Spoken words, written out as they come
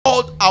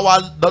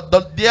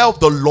the year of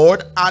the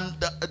Lord, and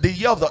the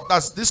year of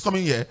that's this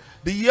coming year,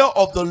 the year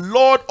of the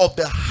Lord of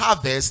the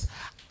harvest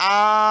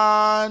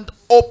and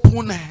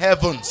open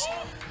heavens.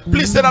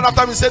 Please say that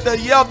after me. Say the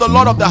year of the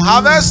Lord of the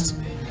harvest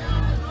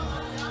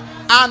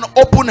and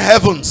open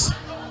heavens.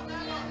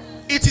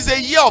 It is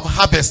a year of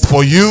harvest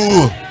for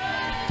you.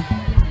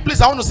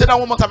 Please, I want to say that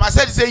one more time. I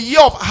said it's a year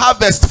of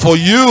harvest for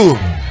you.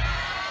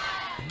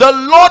 The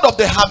Lord of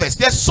the harvest.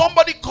 There's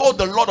somebody called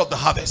the Lord of the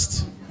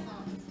harvest.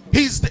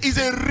 He's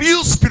a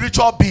real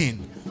spiritual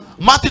being.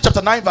 Matthew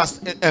chapter 9 verse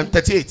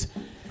 38.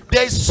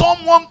 There is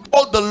someone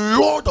called the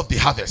Lord of the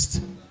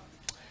harvest.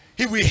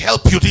 He will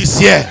help you this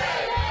year.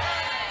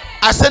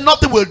 I said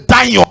nothing will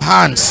die in your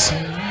hands.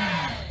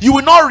 You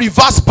will not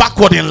reverse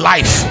backward in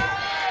life.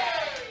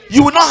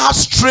 You will not have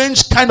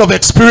strange kind of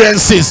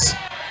experiences.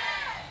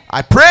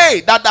 I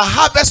pray that the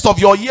harvest of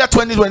your year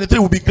 2023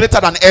 will be greater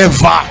than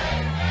ever.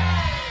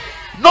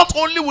 Not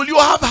only will you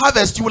have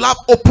harvest, you will have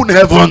open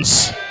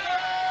heavens.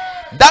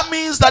 That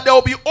means that there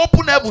will be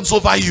open heavens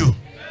over you.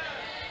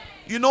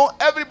 You know,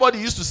 everybody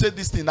used to say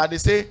this thing, that they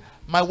say,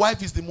 my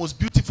wife is the most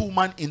beautiful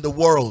woman in the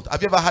world.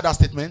 Have you ever heard that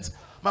statement?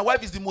 My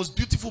wife is the most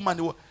beautiful woman in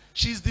the world.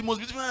 She's the most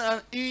beautiful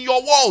woman in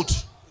your world.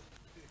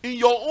 In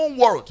your own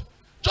world.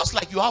 Just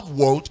like you have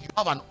world, you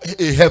have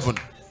a heaven.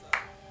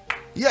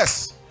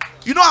 Yes.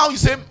 You know how you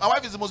say, my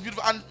wife is the most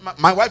beautiful, and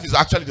my wife is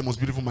actually the most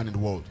beautiful man in the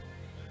world.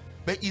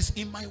 But it's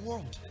in my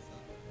world.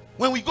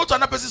 When we go to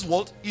another person's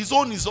world, his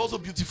own is also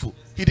beautiful.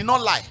 He did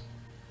not lie.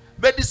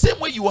 But the same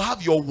way you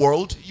have your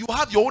world, you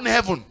have your own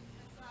heaven.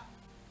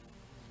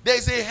 There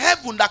is a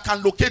heaven that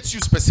can locate you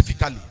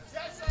specifically.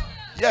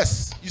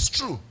 Yes, it's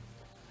true.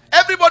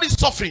 Everybody's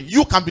suffering.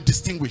 You can be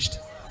distinguished.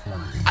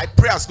 I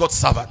pray as God's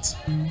servant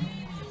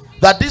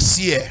that this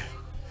year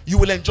you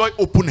will enjoy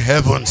open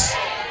heavens.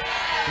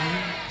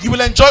 You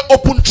will enjoy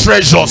open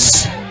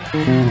treasures.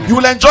 You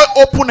will enjoy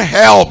open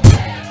help,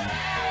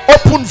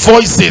 open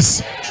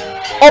voices,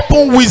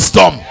 open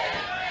wisdom.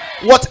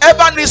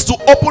 Whatever needs to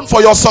open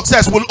for your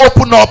success will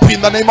open up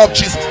in the name of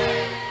Jesus.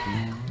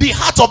 The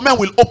heart of men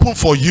will open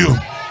for you.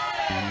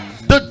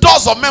 The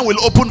doors of men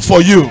will open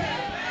for you.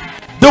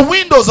 The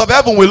windows of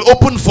heaven will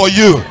open for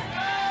you.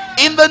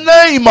 In the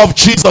name of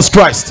Jesus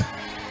Christ.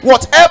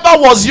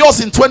 Whatever was yours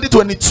in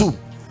 2022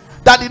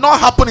 that did not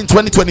happen in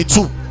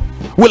 2022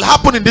 will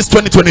happen in this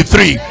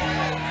 2023.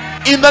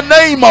 In the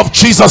name of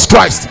Jesus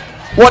Christ.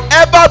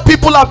 Whatever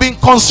people have been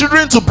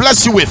considering to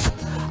bless you with,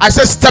 I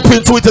say step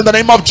into it in the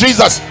name of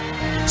Jesus.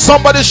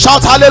 Somebody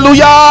shout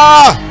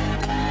hallelujah.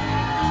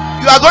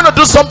 You are going to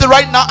do something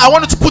right now. I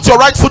want you to put your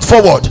right foot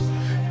forward.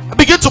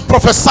 Begin to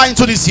prophesy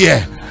into this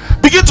year.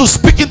 Begin to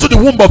speak into the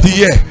womb of the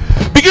year.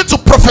 Begin to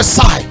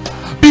prophesy.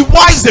 Be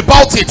wise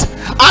about it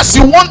as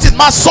you want it.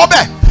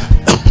 Masobe.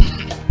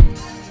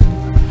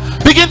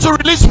 Begin to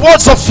release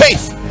words of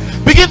faith.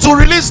 Begin to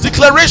release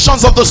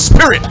declarations of the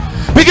Spirit.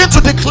 Begin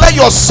to declare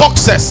your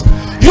success.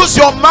 Use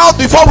your mouth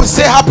before we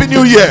say Happy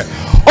New Year.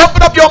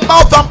 Open up your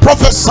mouth and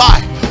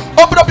prophesy.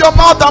 Open up your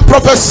mouth and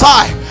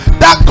prophesy.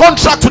 That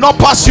contract will not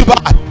pass you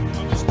by.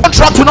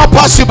 Contract will not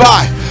pass you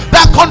by.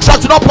 That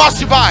contract will not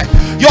pass you by.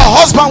 Your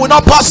husband will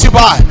not pass you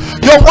by.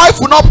 Your wife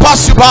will not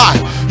pass you by.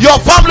 Your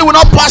family will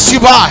not pass you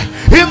by.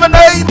 In the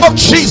name of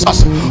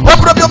Jesus,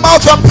 open up your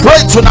mouth and pray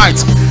tonight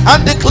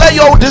and declare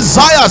your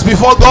desires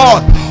before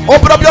God.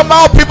 Open up your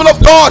mouth, people of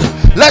God.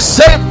 Let's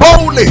say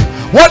boldly,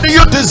 what do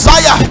you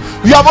desire?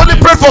 You have only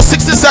prayed for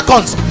 60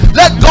 seconds.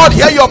 Let God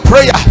hear your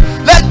prayer.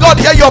 Let God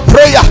hear your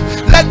prayer.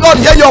 Let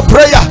God hear your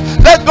prayer.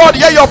 Let God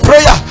hear your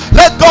prayer.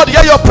 Let God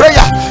hear your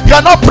prayer. You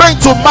are not praying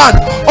to man.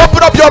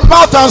 Open up your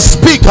mouth and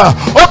speak.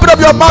 Open up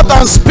your mouth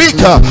and speak.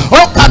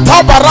 Oh,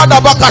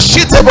 katabarada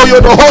bakashite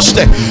boyodo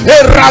hoste.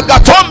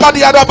 Eragatomba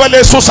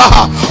diadabele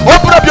susaha.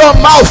 Open up your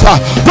mouth.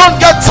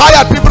 Don't get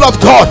tired, people of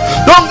God.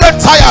 Don't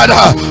get tired.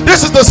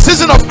 This is the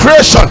season of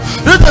creation.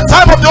 This is the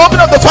time of the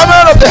opening of the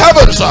firmament of the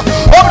heavens.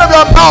 Open up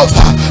your mouth.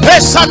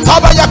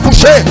 Esataba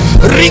yakushe.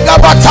 Riga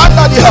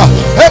batanda dia.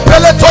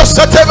 Epeleto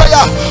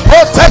setebeya.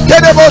 O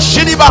tekedebo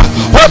shiniba.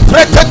 O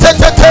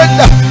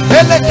pretetetetenda.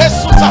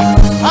 Elekesuta.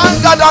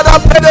 Angadada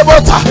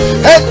predebota.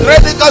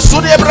 Edredika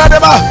sunie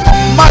bradeba.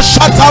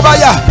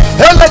 Mashatabaya.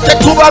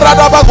 Eleketuba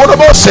radaba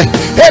gorobose.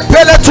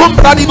 Epeletum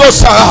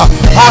bradibosa.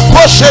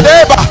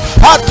 Akoshedeba.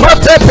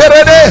 Atrote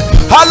perede.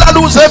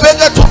 Halaluze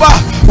vengetuba.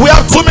 We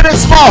have 2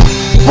 minutes more.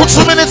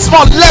 2 minutes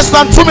more. Less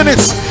than 2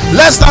 minutes.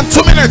 Less than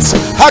 2 minutes.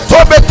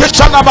 Hatobe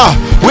keshanaba.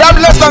 We have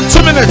less than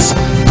 2 minutes.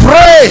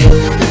 Pray.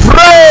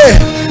 Pray.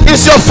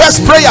 It's your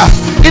first prayer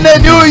in a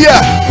new year.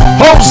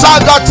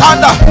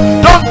 Hosagatanda.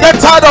 Don't get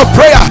tired of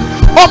prayer.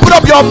 Open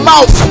up your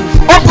mouth.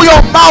 Open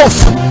your mouth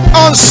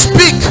and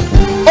speak.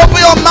 Open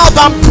your mouth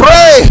and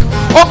pray.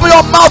 Open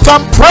your mouth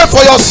and pray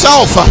for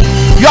yourself.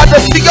 You are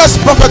the biggest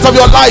prophet of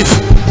your life.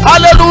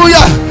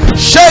 Hallelujah.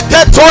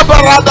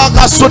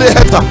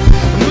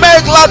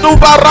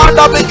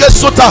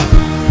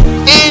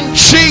 In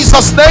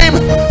Jesus' name,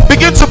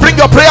 begin to bring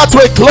your prayer to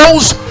a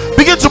close.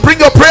 Begin to bring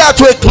your prayer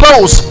to a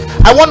close.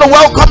 I want to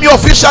welcome you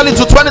officially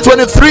to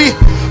 2023.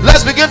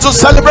 Let's begin to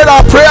celebrate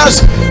our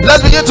prayers.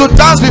 Let's begin to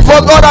dance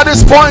before God at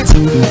this point.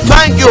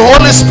 Thank you,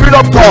 Holy Spirit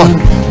of God.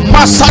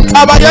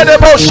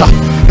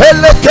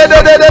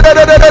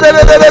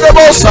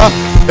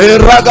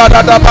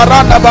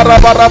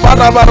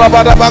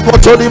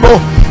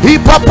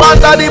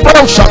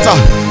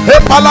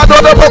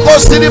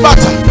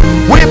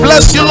 We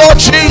bless you, Lord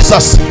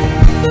Jesus.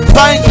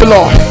 Thank you,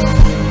 Lord.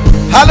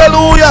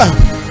 Hallelujah.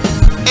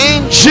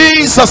 In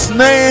Jesus'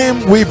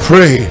 name we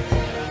pray.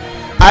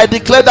 I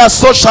declare that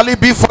so shall it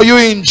be for you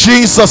in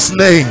Jesus'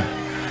 name.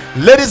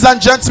 Ladies and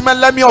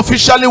gentlemen, let me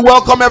officially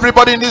welcome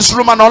everybody in this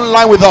room and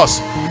online with us.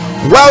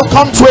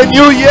 Welcome to a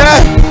new year.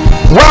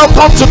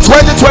 Welcome to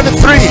 2023.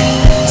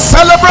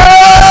 Celebrate.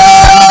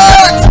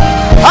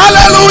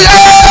 Hallelujah.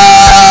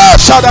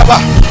 Shadaba.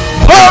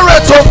 Glory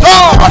to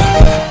God.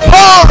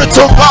 Glory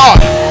to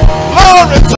God. Glory to